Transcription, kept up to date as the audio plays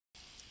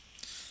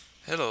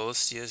Hello,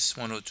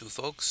 CS102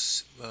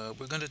 folks.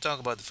 We're going to talk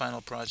about the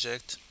final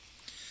project,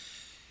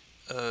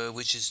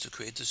 which is to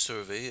create the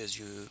survey, as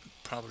you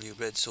probably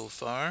read so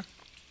far.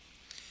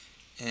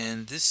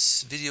 And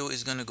this video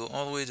is going to go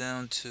all the way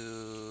down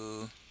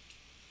to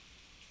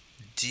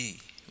D.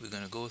 We're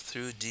going to go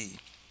through D.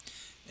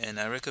 And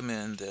I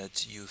recommend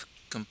that you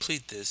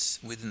complete this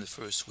within the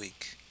first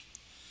week.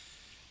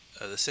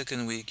 The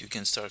second week, you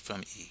can start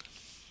from E.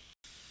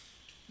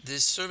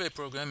 This survey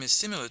program is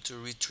similar to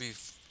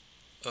Retrieve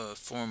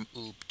Form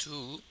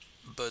OOP2,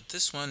 but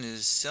this one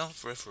is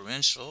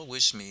self-referential,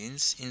 which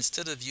means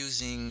instead of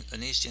using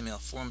an HTML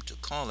form to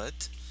call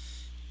it,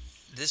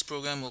 this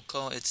program will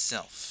call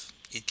itself.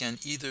 It can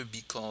either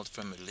be called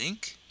from a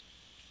link,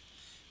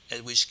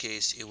 at which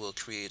case it will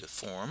create a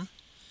form,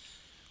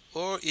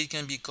 or it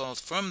can be called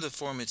from the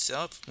form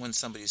itself when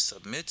somebody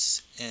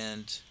submits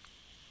and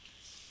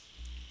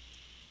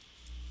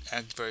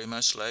act very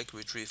much like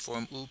Retrieve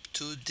Form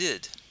OOP2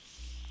 did.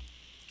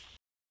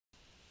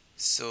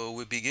 So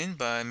we begin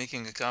by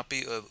making a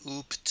copy of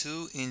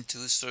OOP2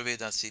 into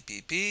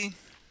survey.cpp.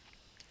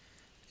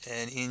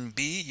 And in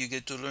B, you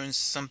get to learn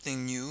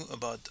something new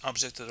about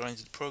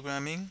object-oriented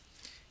programming.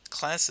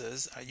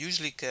 Classes are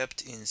usually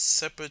kept in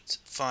separate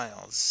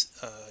files.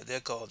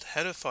 They're called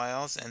header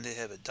files and they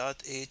have a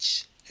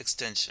 .h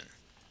extension.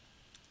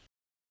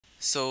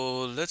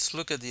 So let's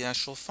look at the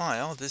actual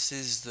file. This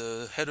is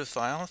the header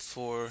file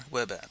for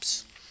web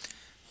apps.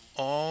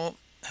 All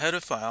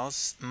header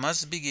files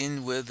must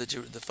begin with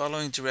the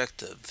following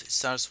directive. It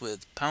starts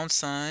with #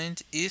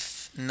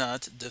 if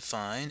not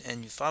defined,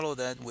 and you follow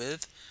that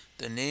with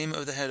the name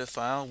of the header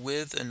file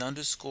with an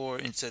underscore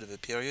instead of a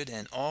period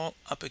and all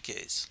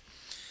uppercase.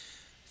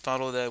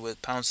 Follow that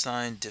with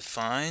 #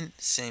 define,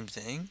 same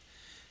thing.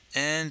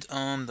 And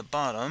on the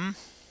bottom,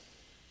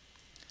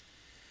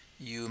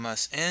 you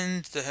must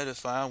end the header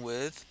file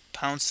with #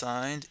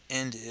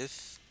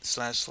 if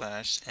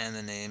 / and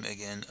the name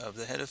again of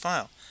the header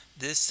file.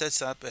 This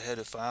sets up a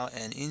header file,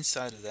 and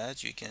inside of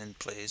that you can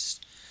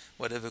place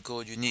whatever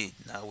code you need.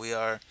 Now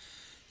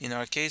in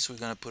our case, we're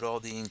going to put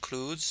all the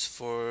includes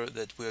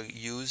that we're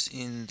used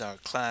in our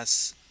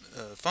class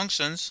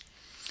functions,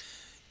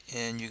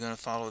 and you're going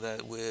to follow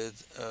that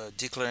with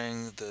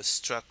declaring the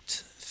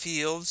struct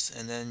fields,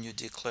 and then you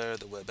declare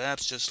the web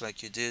apps just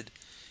like you did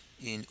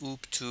in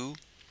OOP2.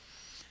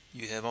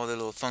 You have all the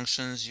little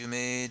functions you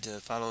made,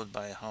 followed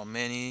by how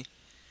many,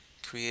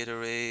 create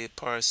array,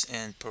 parse,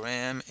 and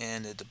param,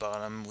 and at the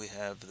bottom we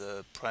have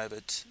the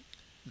private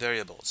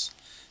variables.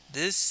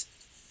 This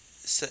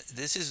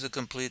is the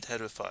complete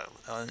header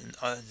file.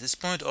 At this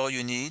point, all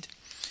you need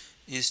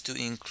is to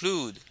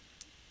include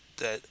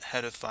that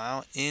header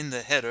file in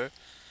the header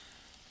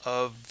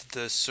of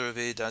the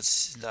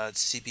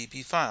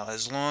survey.cpp file.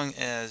 As long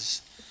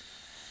as,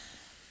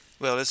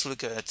 well, let's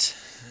look at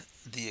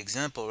the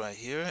example right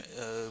here.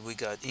 We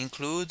got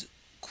include,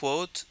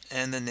 quote,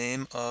 and the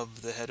name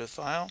of the header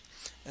file.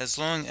 As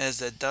long as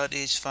that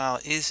 .h file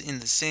is in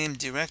the same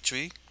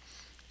directory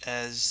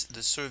as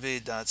the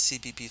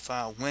survey.cpp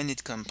file when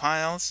it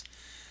compiles,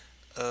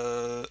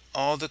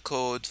 all the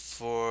code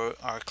for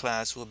our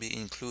class will be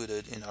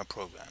included in our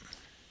program.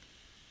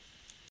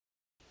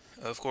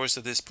 Of course,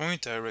 at this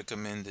point, I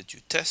recommend that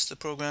you test the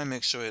program,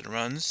 make sure it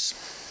runs,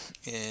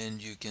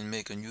 and you can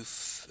make a new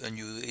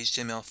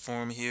HTML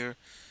form here,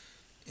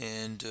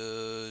 and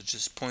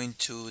just point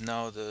to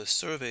now the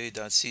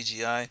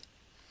survey.cgi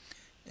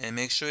and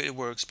make sure it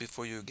works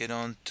before you get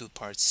on to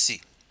part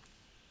C.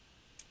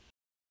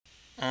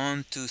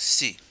 On to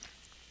C.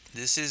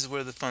 This is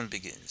where the fun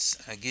begins.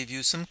 I give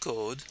you some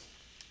code,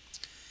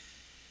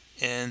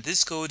 and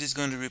this code is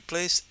going to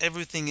replace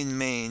everything in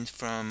main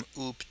from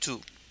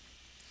OOP2.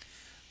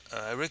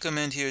 I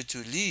recommend here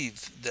to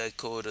leave that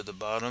code at the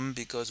bottom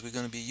because we're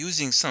going to be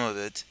using some of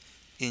it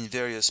in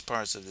various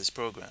parts of this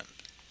program.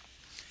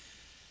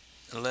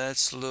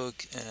 Let's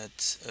look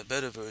at a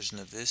better version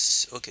of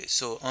this. Okay,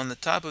 so on the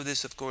top of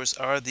this, of course,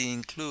 are the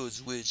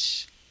includes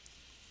which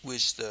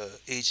the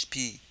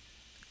HP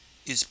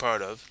is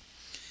part of.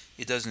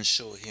 It doesn't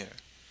show here,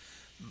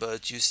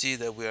 but you see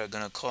that we are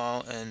going to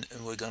call and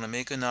we're going to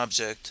make an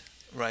object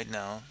right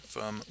now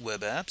from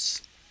web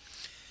apps.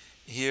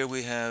 Here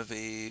we have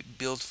a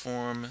build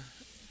form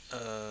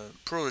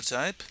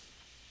prototype,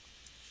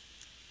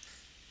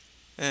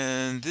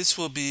 and this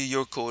will be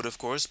your code, of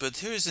course, but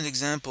here is an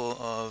example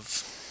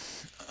of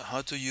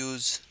how to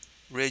use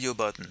radio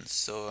buttons.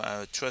 So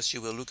I trust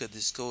you will look at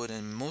this code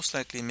and most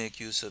likely make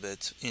use of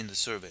it in the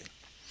survey.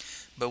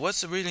 But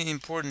what's really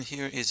important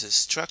here is the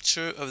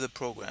structure of the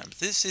program.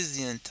 This is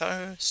the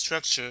entire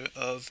structure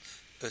of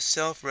a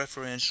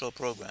self-referential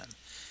program.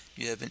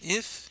 You have an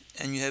if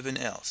and you have an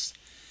else.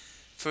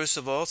 First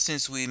of all,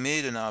 since we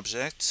made an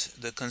object,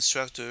 the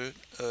constructor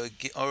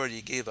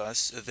already gave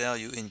us a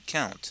value in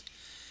count.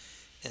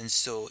 And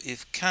so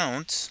if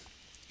count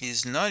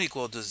is not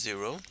equal to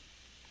 0,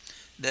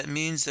 that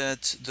means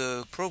that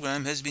the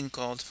program has been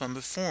called from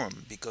a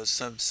form because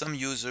some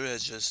user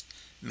has just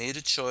made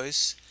a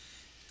choice,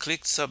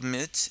 clicked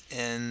submit,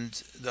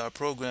 and our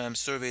program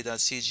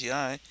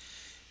survey.cgi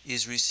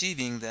is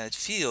receiving that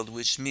field,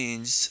 which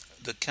means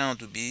the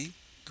count would be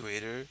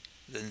greater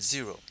than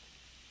 0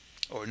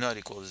 or not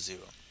equal to 0.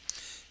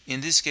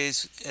 In this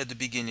case, at the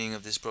beginning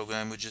of this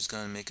program, we're just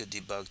going to make a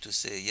debug to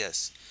say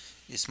yes,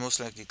 it's most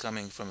likely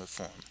coming from a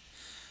form.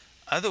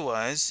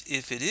 Otherwise,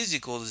 if it is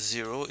equal to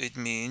 0, it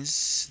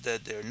means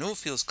that there are no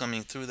fields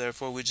coming through,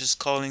 therefore we're just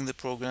calling the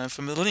program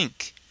from a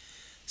link.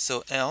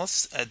 So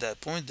else, at that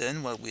point,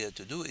 then what we have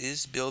to do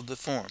is build the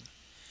form.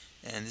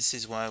 And this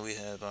is why we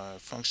have our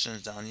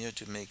functions down here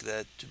to make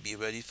that, to be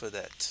ready for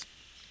that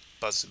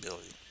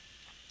possibility.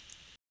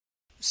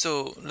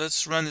 So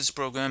let's run this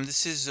program.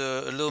 This is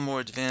a little more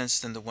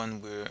advanced than the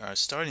one we are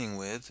starting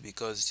with,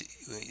 because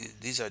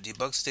these are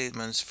debug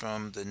statements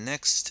from the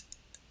next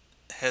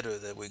header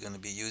that we're going to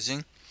be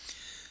using.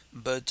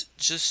 But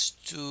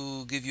just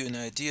to give you an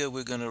idea,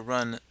 we're going to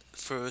run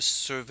first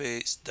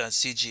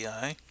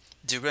survey.cgi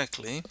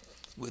directly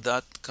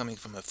without coming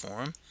from a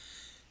form.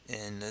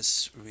 And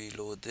let's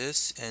reload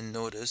this and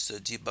notice the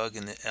debug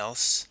in the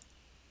else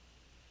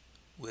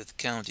with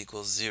count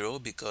equals 0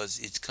 because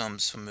it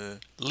comes from a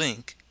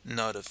link,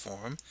 not a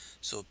form.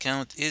 So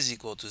count is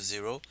equal to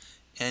 0,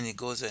 and it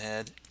goes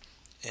ahead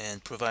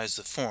and provides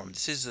the form.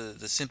 This is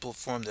the simple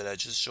form that I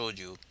just showed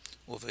you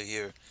over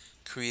here,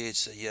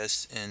 creates a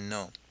yes and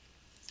no.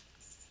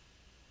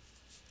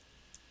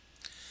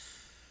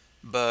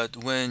 But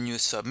when you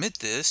submit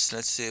this,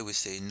 let's say we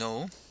say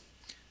no,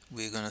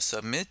 we're going to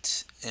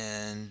submit,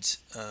 and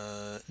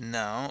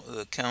now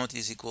the count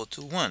is equal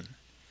to 1.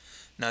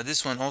 Now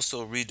this one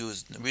also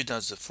redoes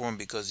the form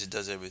because it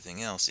does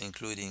everything else,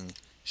 including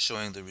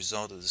showing the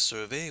result of the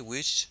survey,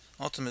 which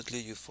ultimately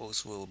you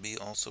folks will be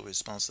also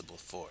responsible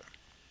for.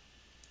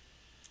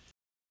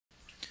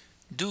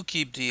 Do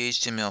keep the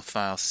HTML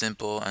file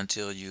simple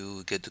until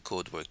you get the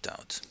code worked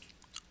out.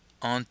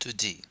 On to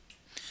D.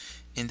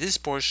 In this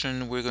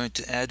portion, we're going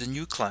to add a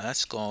new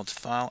class called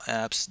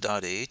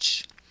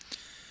fileapps.h.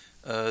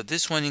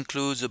 This one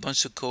includes a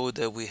bunch of code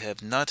that we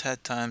have not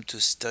had time to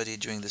study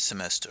during the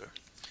semester.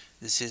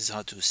 This is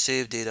how to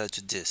save data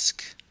to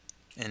disk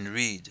and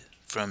read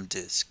from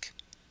disk.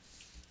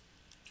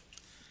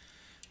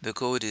 The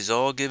code is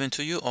all given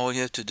to you. All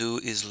you have to do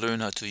is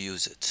learn how to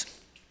use it.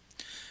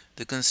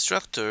 The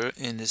constructor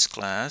in this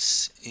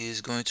class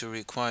is going to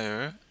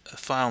require a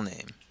file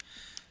name.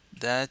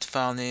 That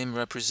file name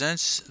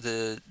represents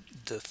the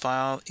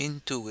file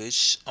into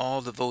which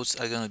all the votes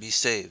are going to be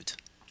saved.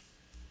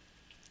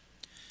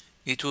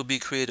 It will be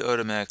created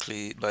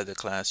automatically by the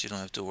class. You don't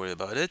have to worry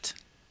about it.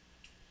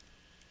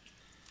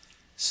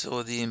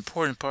 So the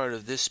important part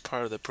of this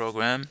part of the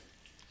program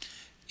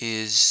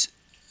is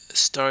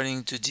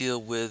starting to deal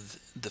with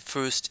the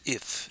first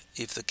if.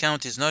 If the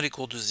count is not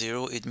equal to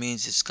 0, it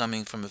means it's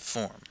coming from a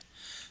form.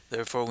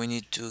 Therefore, we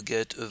need to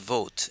get a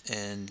vote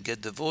and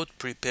get the vote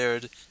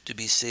prepared to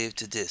be saved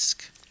to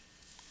disk.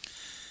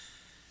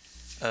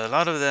 A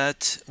lot of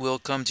that will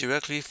come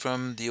directly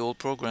from the old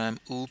program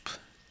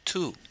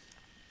oop2.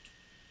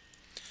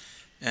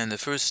 And the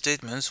first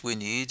statements we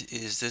need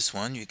is this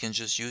one. You can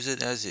just use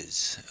it as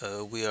is.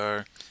 We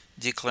are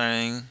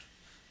declaring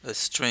a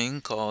string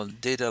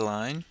called data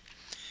line,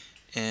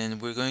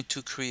 and we're going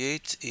to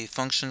create a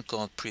function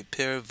called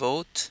prepare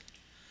vote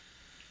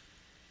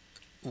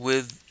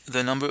with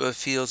the number of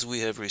fields we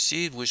have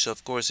received, which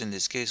of course in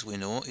this case we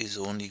know is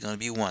only going to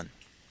be 1.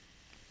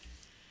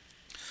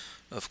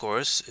 Of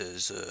course,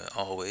 as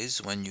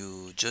always, when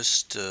you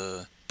just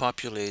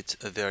populate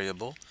a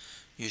variable,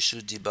 you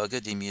should debug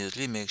it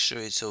immediately, make sure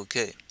it's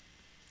okay.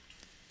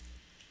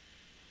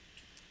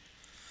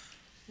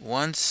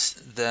 Once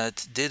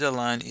that data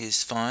line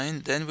is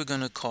fine, then we're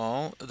going to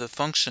call the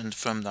function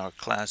from our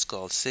class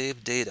called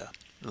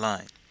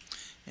saveDataLine,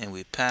 and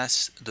we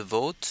pass the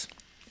vote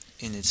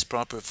in its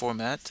proper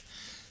format,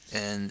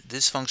 and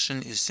this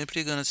function is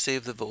simply going to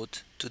save the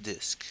vote to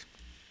disk.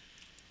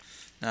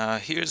 Now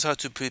here's how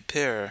to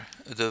prepare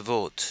the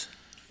vote,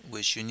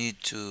 which we need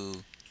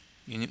to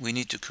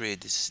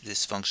create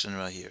this function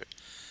right here.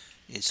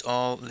 It's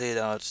all laid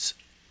out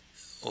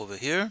over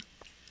here.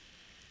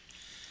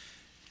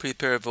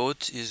 Prepare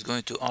vote is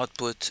going to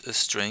output a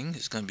string.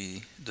 It's going to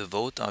be the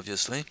vote,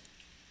 obviously.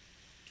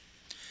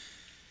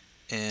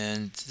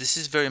 And this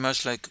is very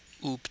much like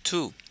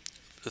oop2.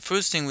 The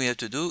first thing we have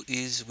to do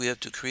is we have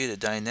to create a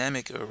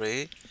dynamic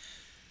array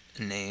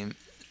name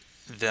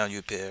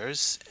value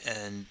pairs,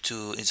 and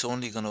it's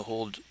only going to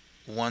hold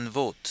one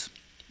vote.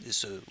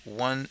 It's a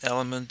one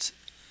element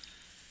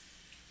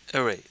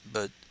array,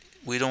 but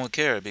we don't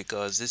care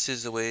because this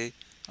is the way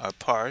our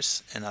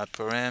parse and our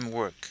param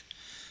work.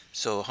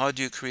 So how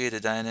do you create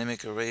a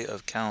dynamic array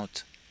of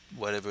count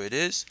whatever it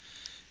is?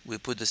 We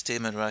put the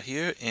statement right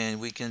here, and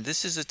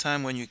this is the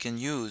time when you can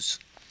use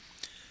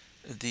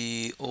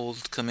the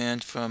old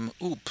command from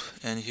oop,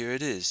 and here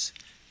it is.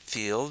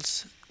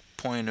 Fields,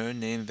 pointer,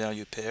 name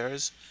value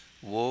pairs,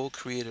 whoa,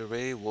 create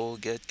array, whoa,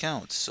 get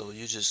count. So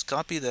you just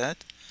copy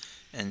that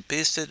and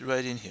paste it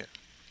right in here.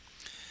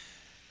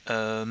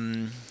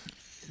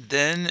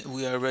 Then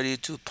we are ready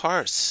to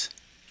parse.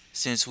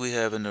 Since we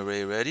have an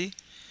array ready,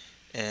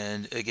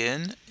 And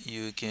again,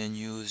 you can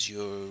use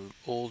your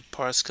old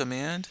parse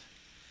command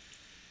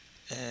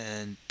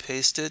and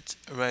paste it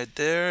right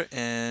there,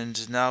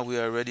 and now we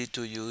are ready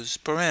to use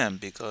param,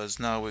 because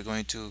now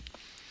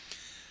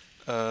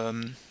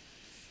um,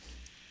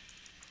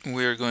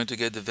 we're going to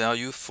get the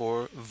value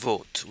for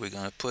vote. We're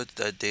going to put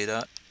that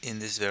data in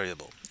this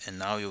variable, and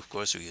now of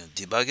course we're going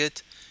to debug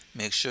it,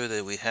 make sure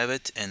that we have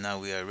it, and now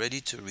we are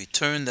ready to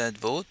return that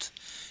vote.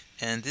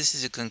 And this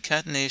is a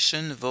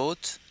concatenation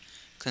vote.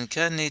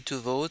 Concatenate to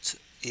vote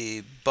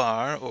a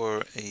bar,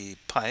 or a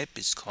pipe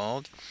it's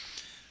called,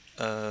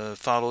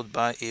 followed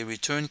by a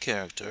return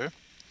character,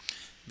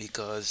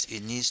 because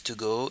it needs to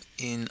go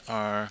in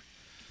our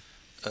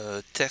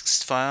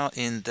text file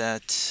in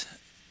that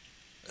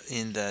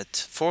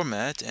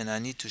format, and I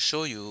need to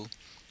show you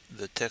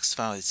the text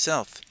file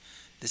itself.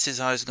 This is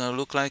how it's going to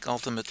look like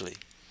ultimately.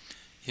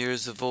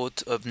 Here's the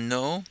vote of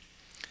no,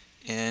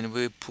 and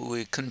we're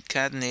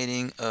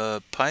concatenating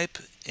a pipe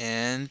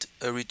and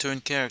a return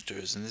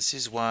characters, and this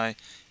is why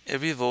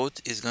every vote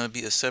is going to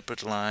be a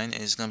separate line,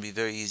 and it's going to be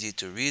very easy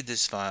to read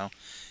this file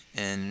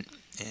and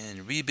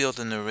rebuild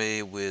an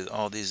array with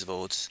all these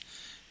votes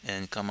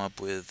and come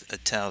up with a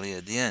tally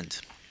at the end.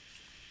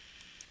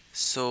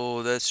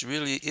 So that's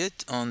really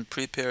it on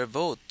prepare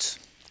vote,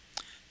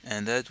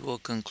 and that will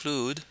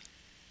conclude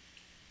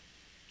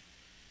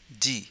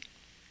D.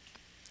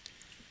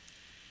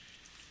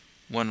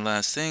 One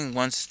last thing,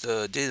 once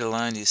the data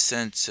line is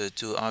sent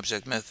to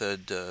object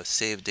method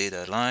save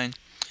data line,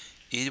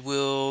 it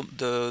will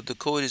the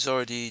code is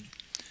already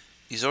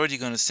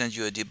going to send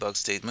you a debug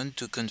statement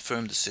to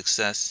confirm the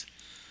success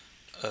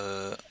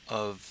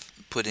of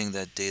putting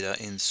that data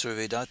in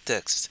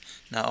survey.txt.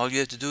 Now all you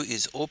have to do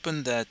is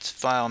open that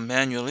file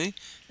manually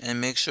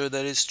and make sure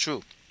that it's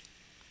true.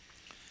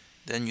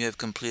 Then you have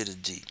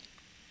completed D.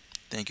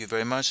 Thank you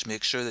very much.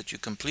 Make sure that you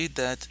complete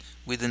that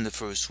within the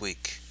first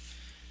week.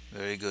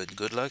 Very good.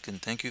 Good luck,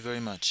 and thank you very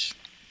much.